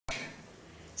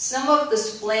Some of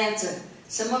these plants,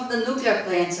 some of the nuclear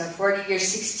plants are 40 years,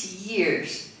 60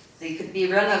 years. They could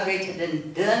be renovated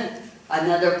and done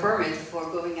another permit for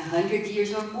going 100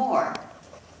 years or more.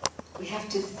 We have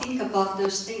to think about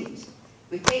those things.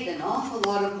 We paid an awful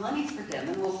lot of money for them,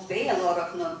 and we'll pay a lot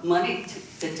of money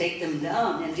to take them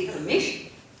down and decommission.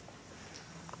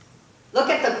 Look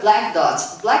at the black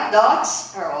dots. The black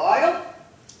dots are oil,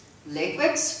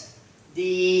 liquids.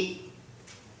 The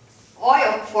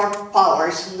oil for power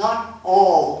is not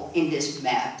all in this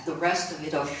map. The rest of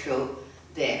it I'll show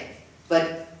there.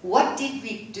 But what did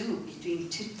we do between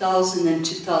 2000 and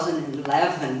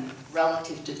 2011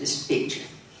 relative to this picture?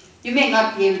 You may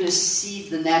not be able to see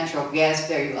the natural gas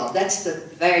very well. That's the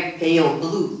very pale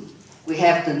blue. We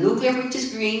have the nuclear, which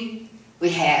is green. We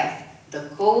have the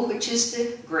coal, which is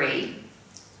the gray.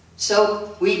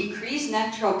 So we increase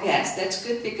natural gas. That's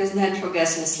good because natural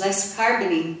gas has less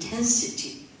carbon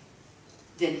intensity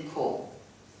than coal.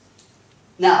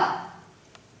 Now,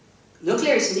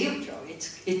 nuclear is neutral.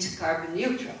 It's carbon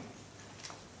neutral.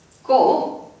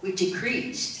 Coal, we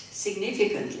decreased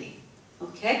significantly.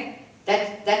 Okay?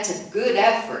 That's a good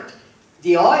effort.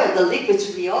 The oil, the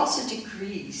liquids, we also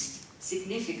decreased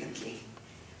significantly.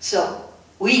 So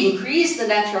we increased the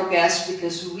natural gas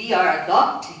because we are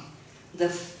adopting the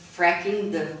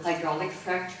fracking, the hydraulic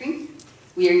fracturing.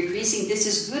 We are increasing. This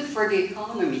is good for the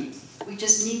economy. We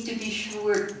just need to be sure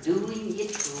we're doing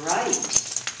it right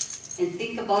and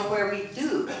think about where we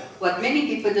do. What many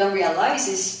people don't realize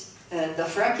is the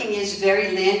fracking is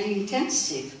very land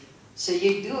intensive. So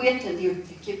you do it and you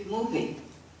keep moving.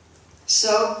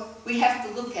 So we have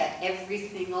to look at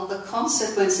everything, all the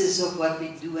consequences of what we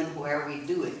do and where we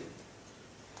do it.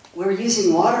 We're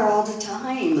using water all the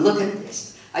time. Look at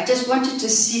this. I just wanted to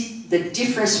see the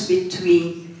difference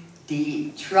between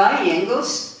the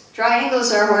triangles.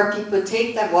 Triangles are where people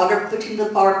take that water, put in the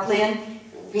power plant,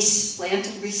 and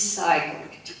recycle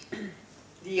it.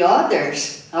 The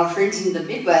others, our friends in the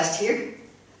Midwest here,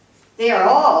 they are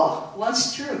all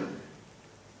once true.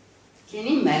 Can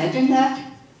you imagine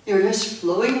that? You're just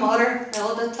flowing water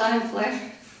all the time,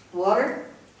 fresh water.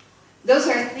 Those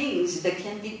are things that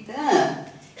can be done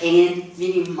and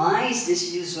minimize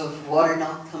this use of water. And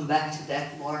I'll come back to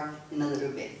that more in a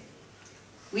little bit.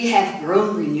 We have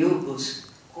grown renewables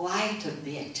quite a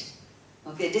bit.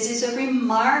 Okay, this is a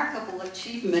remarkable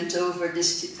achievement over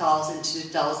this 2000 to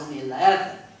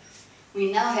 2011.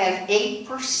 We now have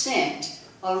 8%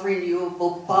 of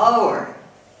renewable power.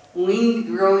 Wind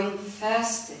growing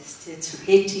fastest, it's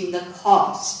hitting the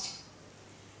cost.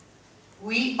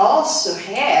 We also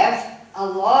have a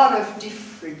lot of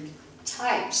different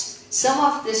types. Some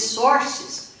of the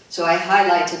sources, so I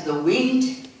highlighted the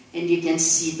wind, and you can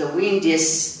see the wind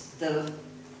is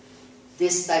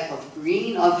this type of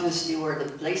green, obviously were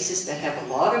the places that have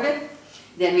a lot of it.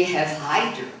 Then we have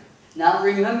hydro. Now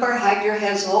remember, hydro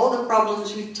has all the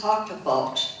problems we talked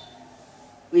about.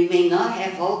 We may not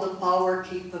have all the power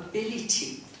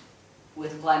capability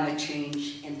with climate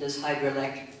change and those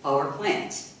hydroelectric power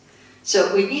plants.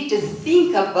 So we need to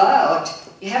think about,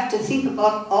 you have to think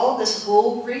about all this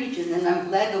whole region, and I'm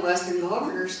glad the Western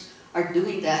governors are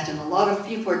doing that, and a lot of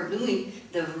people are doing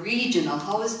the regional,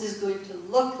 how is this going to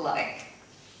look like?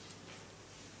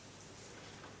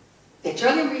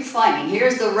 Petroleum refining,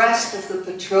 here's the rest of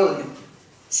the petroleum.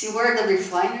 See where the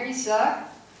refineries are?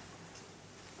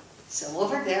 So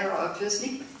over there,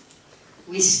 obviously,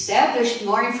 we established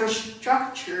more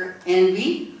infrastructure and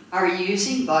we are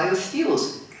using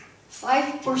biofuels.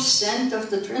 5%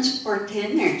 of the transport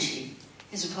energy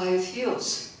is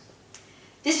biofuels.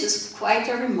 This is quite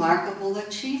a remarkable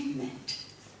achievement.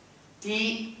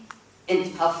 And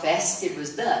how fast it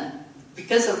was done.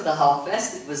 Because of how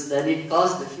fast it was done, it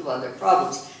caused a few other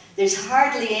problems. There's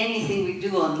hardly anything we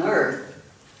do on Earth,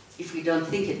 if we don't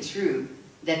think it through,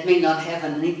 that may not have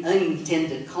an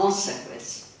unintended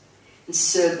consequence. And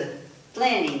so the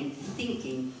planning,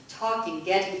 thinking, talking,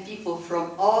 getting people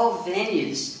from all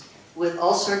venues with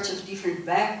all sorts of different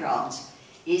backgrounds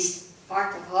is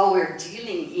part of how we're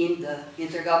dealing in the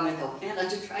intergovernmental panel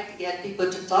to try to get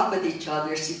people to talk with each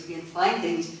other, see if we can find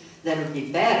things that would be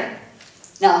better.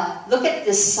 Now, look at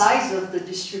the size of the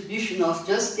distribution of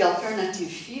just the alternative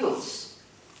fuels.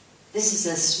 This is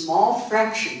a small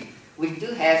fraction. We do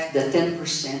have the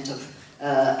 10% of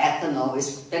ethanol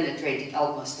is penetrated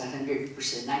almost 100%,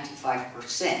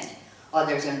 95%.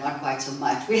 Others are not quite so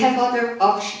much. We have other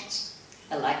options.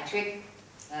 Electric,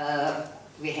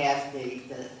 we have the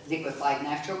liquefied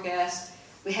natural gas.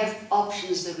 We have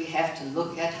options that we have to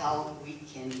look at how we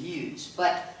can use.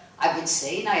 But I would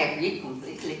say, and I agree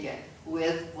completely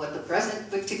with what the President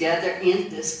put together in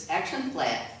this action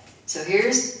plan. So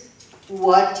here's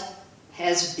what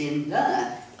has been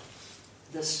done.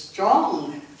 The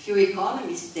strong fuel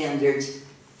economy standards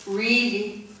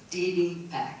really did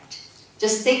impact.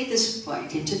 Just take this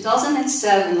point. In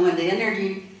 2007, when the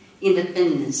Energy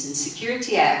Independence and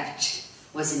Security Act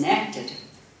was enacted,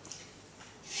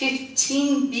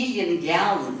 15 billion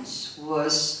gallons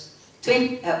was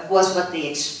what they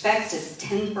expected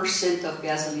 10% of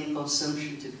gasoline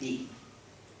consumption to be.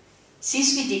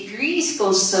 Since we decreased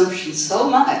consumption so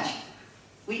much,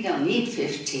 we don't need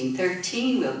 15,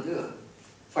 13 will do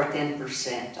for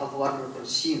 10% of what we're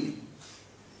consuming.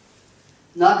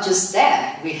 Not just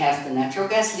that, we have the natural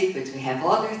gas liquids, we have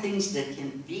other things that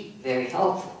can be very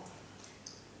helpful.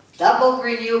 Double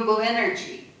renewable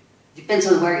energy, depends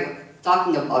on where you're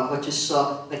talking about, what you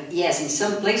saw, but yes, in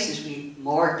some places we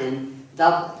more than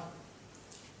double.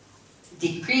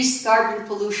 Decreased carbon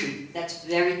pollution, that's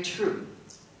very true.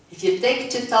 If you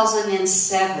take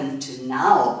 2007 to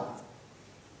now,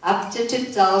 up to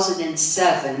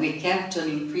 2007, we kept on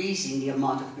increasing the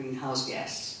amount of greenhouse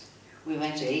gases. We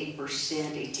went to 8%,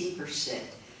 18%.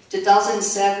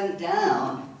 2007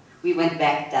 down, we went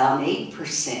back down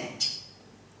 8%.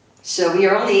 So we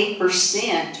are only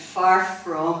 8% far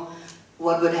from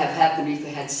what would have happened if we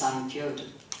had signed Kyoto.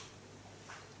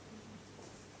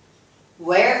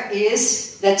 Where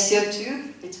is that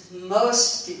CO2? It's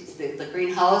most, the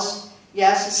greenhouse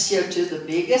gases, CO2 the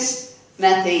biggest,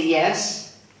 methane,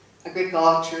 yes,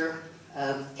 agriculture,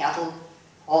 cattle,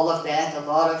 all of that, a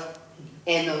lot of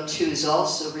NO2 is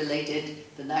also related,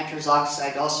 the nitrous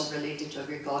oxide also related to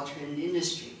agriculture and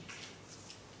industry.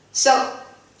 So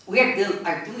we are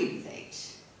doing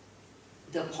things.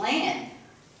 The plan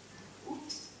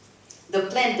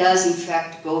does in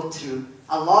fact go through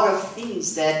a lot of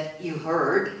things that you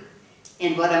heard,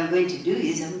 and what I'm going to do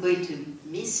is I'm going to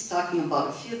miss talking about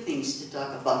a few things to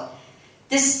talk about.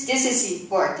 This is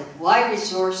important. Why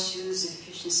resource use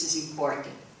efficiency is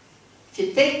important. If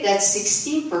you take that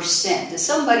 16%, if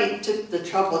somebody took the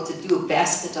trouble to do a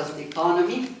basket of the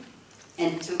economy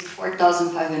and took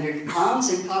 4,500 pounds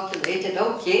and calculated,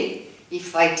 okay,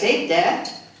 if I take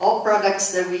that, all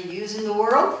products that we use in the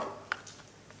world,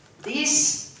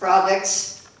 these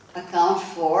products account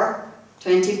for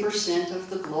 20% of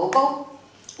the global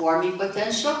warming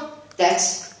potential.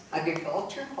 That's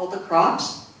agriculture, all the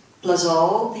crops, plus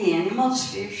all the animals,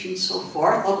 fish, and so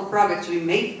forth, all the products we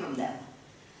make from them.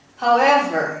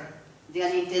 However, the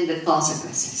unintended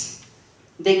consequences,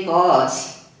 they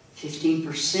cause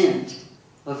 15%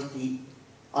 of the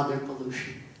other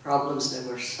pollution problems that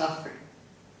we're suffering.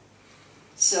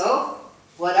 So,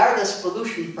 what are those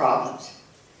pollution problems?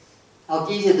 I'll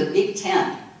give you the Big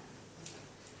 10.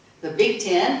 The Big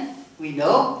 10, we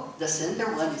know, the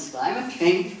center one is climate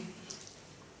change.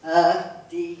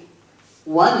 The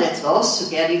one that's also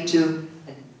getting to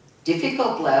a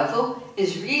difficult level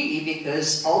is really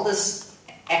because all this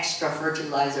extra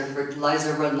fertilizer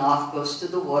runoff goes to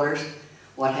the waters.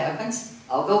 What happens?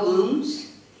 Algal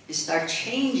blooms. You start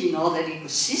changing all that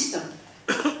ecosystem.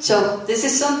 So this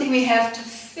is something we have to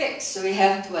fix. So we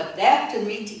have to adapt and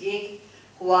mitigate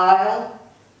while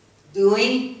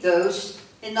doing those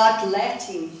and not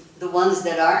letting the ones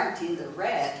that aren't in the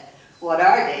red. What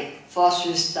are they?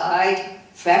 Phosphorus tide,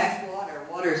 fresh water.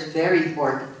 Water is very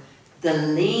important. The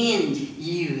land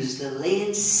use, the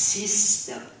land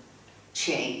system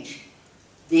change.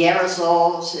 The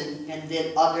aerosols and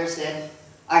then others that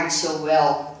aren't so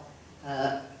well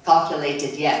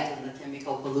calculated yet on the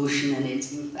chemical pollution and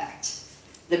its impacts.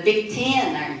 The Big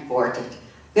 10 are important.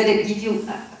 I'm going to give you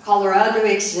a Colorado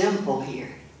example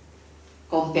here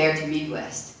compared to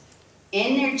Midwest.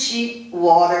 Energy,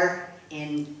 water,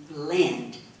 and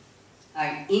land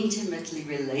are intimately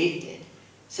related.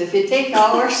 So if you take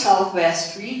our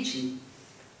Southwest region,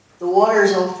 the water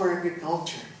is all for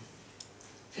agriculture.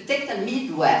 If you take the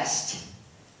Midwest,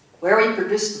 where we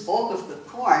produce the bulk of the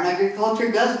corn,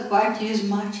 agriculture doesn't quite use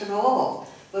much at all.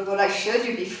 But what I showed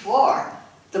you before,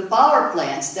 the power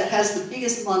plants, that has the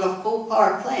biggest amount of coal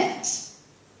power plants,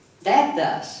 that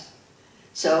does.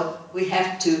 So we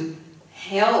have to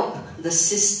help the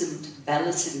system to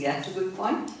balance and get to a good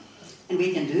point, and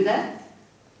we can do that.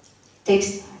 It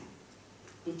takes time.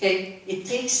 Okay? It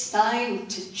takes time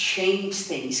to change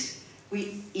things.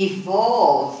 We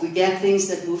evolve, we get things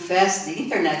that move fast, the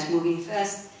internet's moving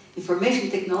fast, information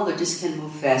technologies can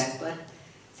move fast, but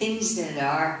things that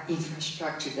are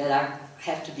infrastructure, that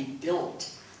have to be built,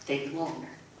 take longer.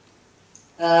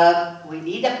 We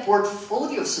need a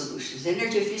portfolio of solutions.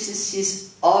 Energy efficiency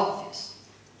is obvious.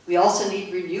 We also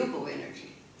need renewable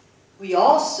energy. We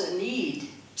also need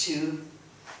to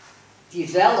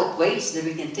develop ways that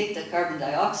we can take the carbon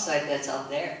dioxide that's out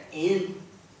there and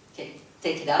take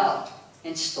it out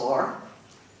and store.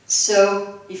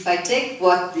 So if I take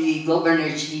what the Global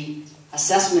Energy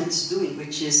Assessment is doing,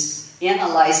 which is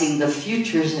analyzing the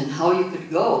futures and how you could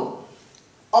go,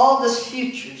 all those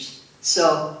futures.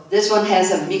 So this one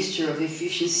has a mixture of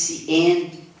efficiency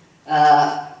and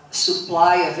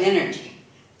supply of energy.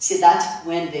 See, that's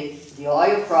when the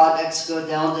oil products go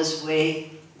down this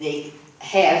way. They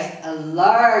have a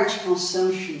large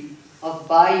consumption of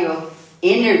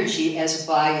bioenergy as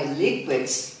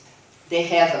bioliquids. They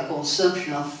have a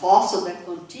consumption of fossil that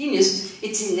continues.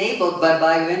 It's enabled by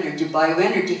bioenergy.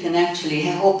 Bioenergy can actually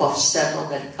help offset all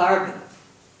that carbon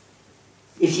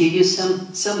if you use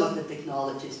some of the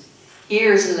technologies.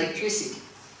 Here's electricity.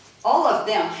 All of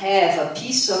them have a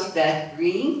piece of that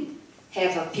green,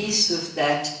 have a piece of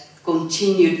that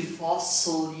continued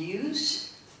fossil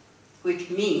use, which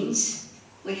means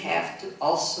we have to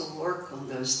also work on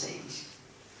those things.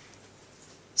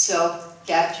 So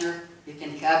capture, you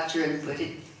can capture and put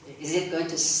it. Is it going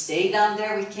to stay down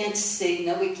there? We can't say,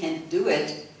 no, we can't do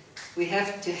it. We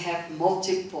have to have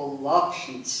multiple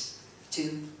options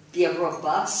to be a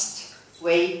robust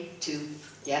way to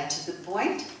get to the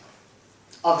point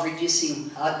of reducing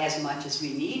as much as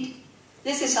we need.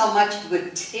 This is how much it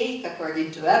would take, according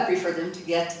to EPRI, for them to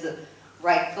get to the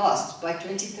right cost. By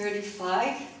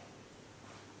 2035,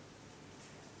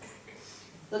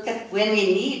 look at when we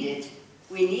need it.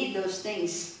 We need those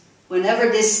things. Whenever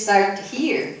they start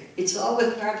here, it's all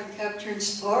with carbon capture and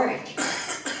storage.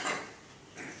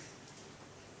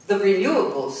 The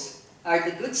renewables are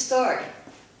the good story.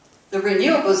 The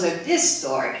renewables are this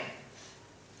story.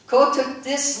 Coal took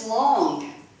this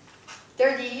long,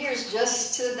 30 years,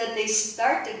 just so that they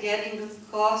started getting the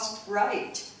cost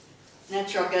right.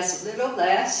 Natural gas a little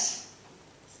less.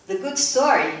 The good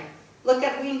story, look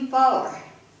at wind power.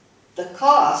 The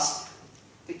cost,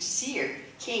 which is here,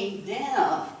 came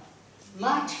down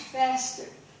much faster.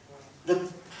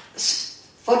 The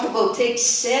photovoltaic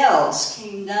cells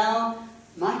came down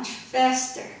much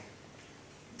faster.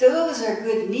 Those are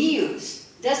good news.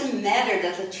 Doesn't matter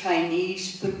that the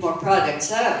Chinese put more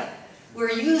products out.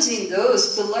 We're using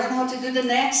those to learn how to do the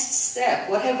next step.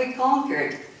 What have we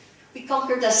conquered? We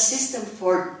conquered a system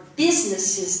for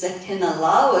businesses that can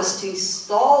allow us to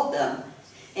install them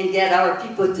and get our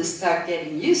people to start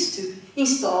getting used to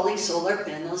installing solar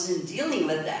panels and dealing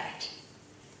with that.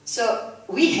 So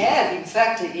we have, in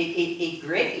fact, a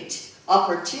great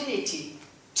opportunity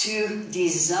to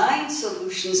design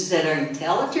solutions that are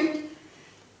intelligent.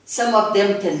 Some of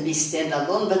them can be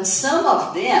standalone, but some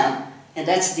of them, and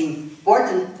that's the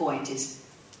important point, is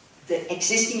the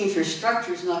existing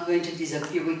infrastructure is not going to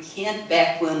disappear. We can't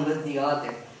back one with the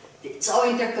other. It's all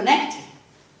interconnected,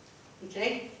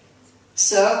 okay?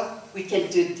 So we can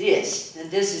do this,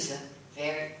 and this is a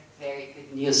very, very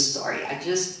good news story. I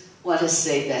just want to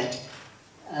say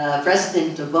that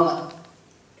President Obama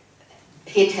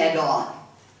hit head on.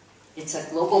 It's a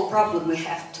global problem. We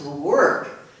have to work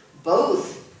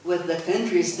both with the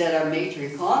countries that are major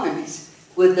economies,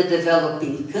 with the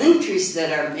developing countries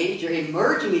that are major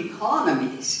emerging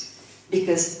economies,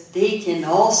 because they can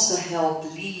also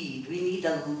help lead. We need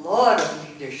a lot of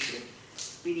leadership.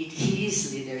 We need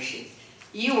his leadership.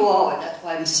 You all, and that's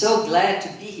why I'm so glad to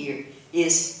be here,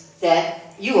 is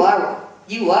that you are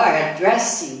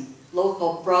addressing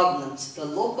local problems. The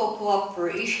local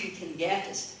cooperation can get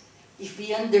us. If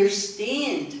we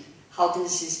understand how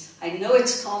this is, I know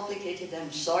it's complicated,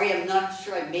 I'm sorry, I'm not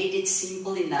sure I made it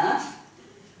simple enough,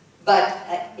 but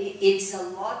it's a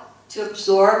lot to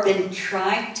absorb and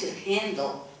try to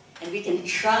handle, and we can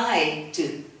try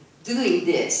to doing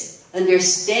this,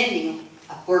 understanding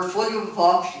a portfolio of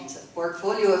options, a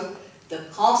portfolio of the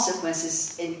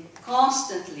consequences, and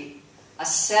constantly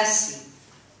assessing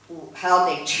how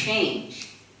they change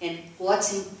and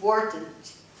what's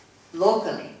important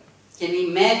locally. Can you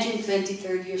imagine 20,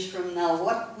 30 years from now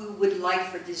what we would like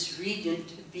for this region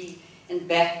to be, and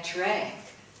backtrack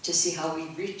to see how we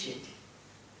reach it?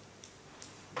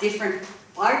 Different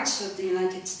parts of the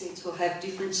United States will have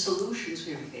different solutions.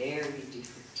 We're very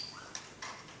different.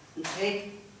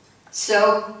 Okay?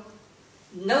 So,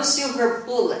 no silver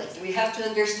bullet. We have to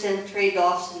understand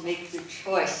trade-offs and make good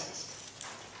choices.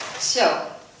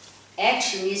 So,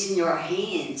 action is in your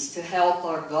hands to help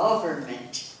our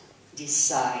government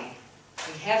decide.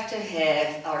 We have to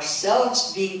have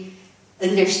ourselves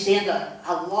understand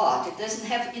a lot.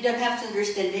 You don't have to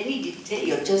understand any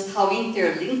detail, just how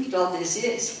interlinked all this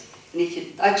is. And if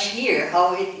you touch here,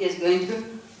 how it is going to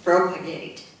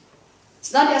propagate.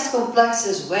 It's not as complex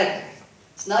as weather.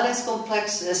 It's not as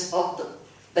complex as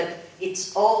but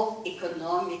it's all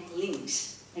economic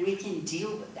links, and we can deal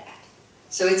with that.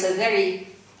 So it's a very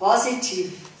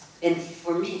positive, and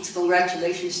for me, it's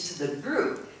congratulations to the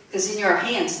group, because in your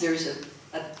hands, there's a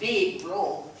big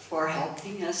role for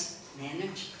helping us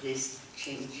manage this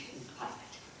change in climate.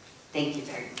 Thank you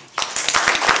very much.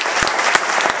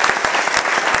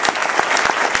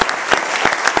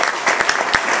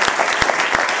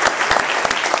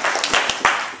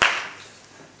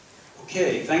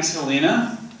 Okay, thanks,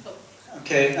 Helena.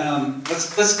 Okay,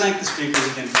 let's thank the speakers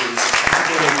again, please.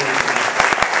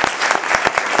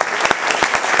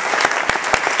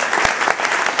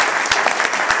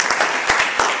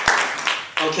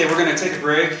 Okay, we're going to take a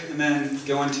break and then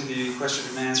go into the question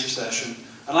and answer session.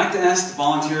 I'd like to ask the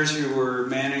volunteers who were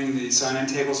manning the sign-in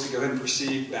tables to go ahead and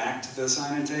proceed back to the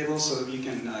sign-in table so that you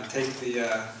can take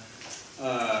the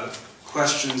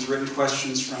written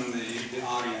questions from the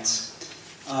audience.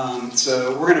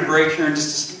 So we're going to break here in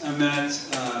just a minute.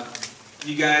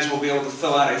 You guys will be able to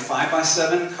fill out a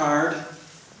 5x7 card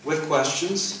with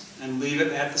questions and leave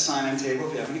it at the sign-in table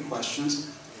if you have any questions.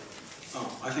 Oh,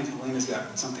 I think Helena's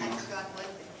got something else. I forgot one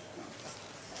thing.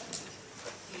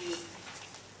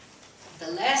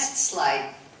 The last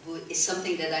slide is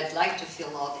something that I'd like to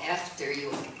fill out after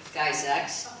you guys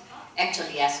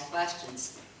actually ask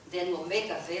questions. Then we'll make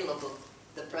available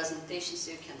the presentation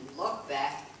so you can look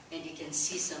back and you can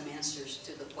see some answers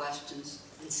to the questions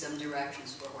and some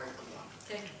directions for where to go.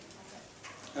 Okay.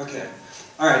 Okay.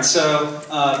 All right, so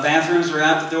bathrooms are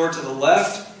out the door to the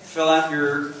left. Fill out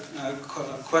your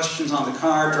questions on the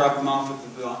card, drop them off with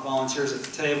the volunteers at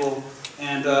the table,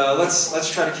 and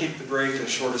let's try to keep the break as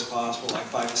short as possible, like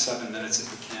 5 to 7 minutes if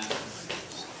we can.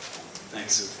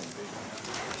 Thanks.